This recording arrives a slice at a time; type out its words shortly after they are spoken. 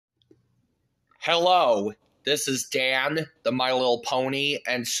Hello, this is Dan, the My Little Pony,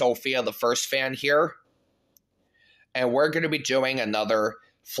 and Sophia, the first fan here. And we're going to be doing another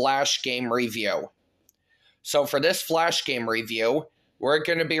Flash game review. So for this Flash game review, we're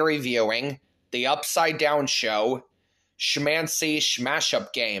going to be reviewing the Upside Down Show schmancy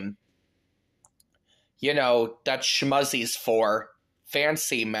schmashup game. You know, that's schmuzzy's for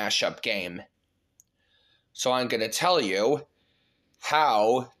fancy mashup game. So I'm going to tell you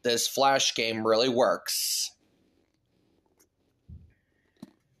how this Flash game really works.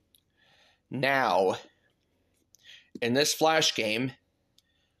 Now, in this Flash game,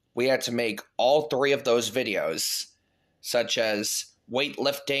 we had to make all three of those videos, such as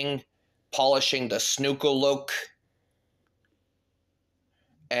weightlifting, polishing the snooker look,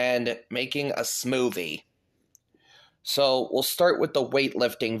 and making a smoothie. So we'll start with the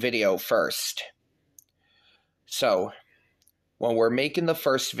weightlifting video first. So, when we're making the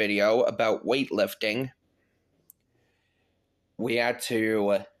first video about weightlifting, we had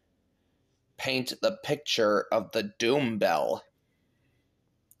to paint the picture of the doom bell.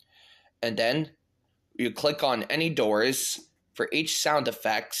 And then you click on any doors for each sound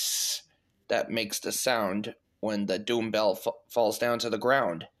effects that makes the sound when the doom bell falls down to the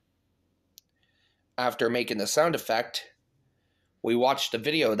ground. After making the sound effect, we watch the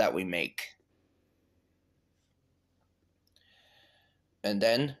video that we make. And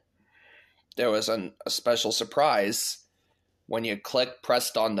then there was a special surprise when you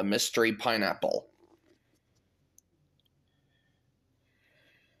pressed on the mystery pineapple.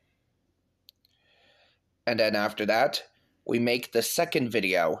 And then after that, we make the second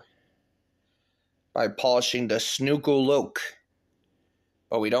video by polishing the snooker look.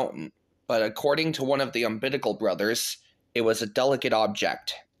 But according to one of the umbilical brothers, it was a delicate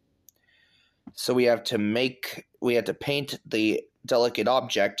object. So we had to paint the delicate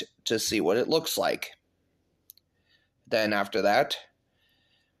object to see what it looks like. Then after that,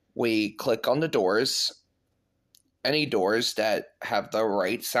 we click on the doors, any doors that have the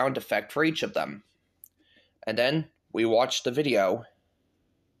right sound effect for each of them. And then we watch the video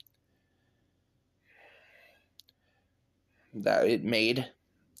that it made,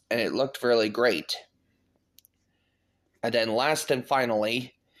 and it looked really great. And then last and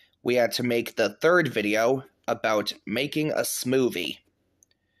finally, we had to make the third video about making a smoothie.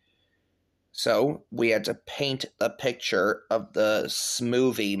 So we had to paint a picture of the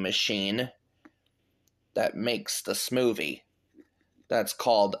smoothie machine that makes the smoothie. That's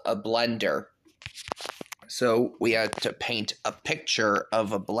called a blender. So we had to paint a picture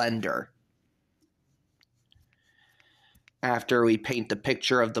of a blender. After we paint the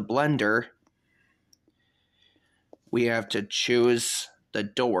picture of the blender, we have to choose the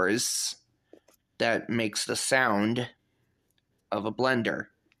doors that makes the sound of a blender.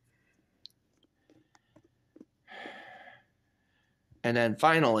 And then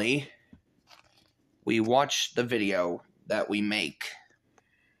finally, we watch the video that we make.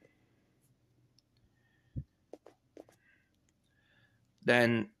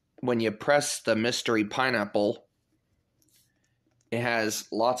 Then, when you press the mystery pineapple, it has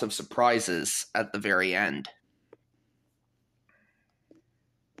lots of surprises at the very end.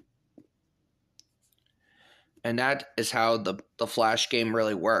 And that is how the Flash game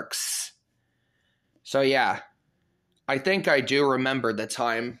really works. So yeah, I think I do remember the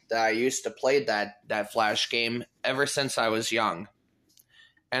time that I used to play that Flash game ever since I was young.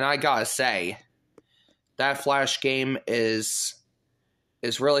 And I gotta say, that Flash game is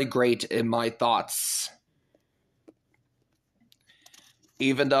really great in my thoughts.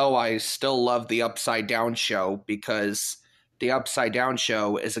 Even though I still love the Upside Down Show, because the Upside Down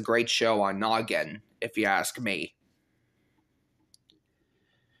Show is a great show on Noggin, if you ask me.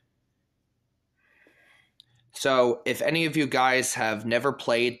 So, if any of you guys have never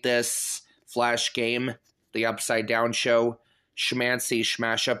played this Flash game, the Upside Down Show schmancy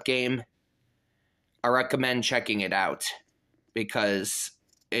schmashup game, I recommend checking it out, because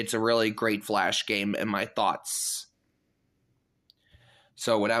it's a really great Flash game in my thoughts.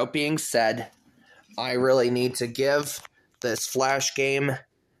 So, without being said, I really need to give this Flash game,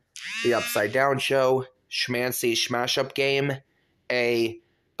 the Upside Down Show schmancy schmashup game, a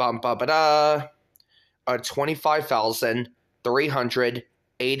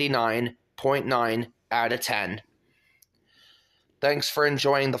 25,389.9 out of 10. Thanks for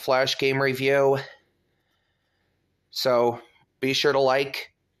enjoying the Flash game review. So, be sure to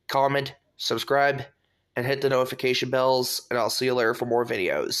like, comment, subscribe, and hit the notification bells, and I'll see you later for more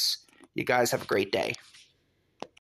videos. You guys have a great day.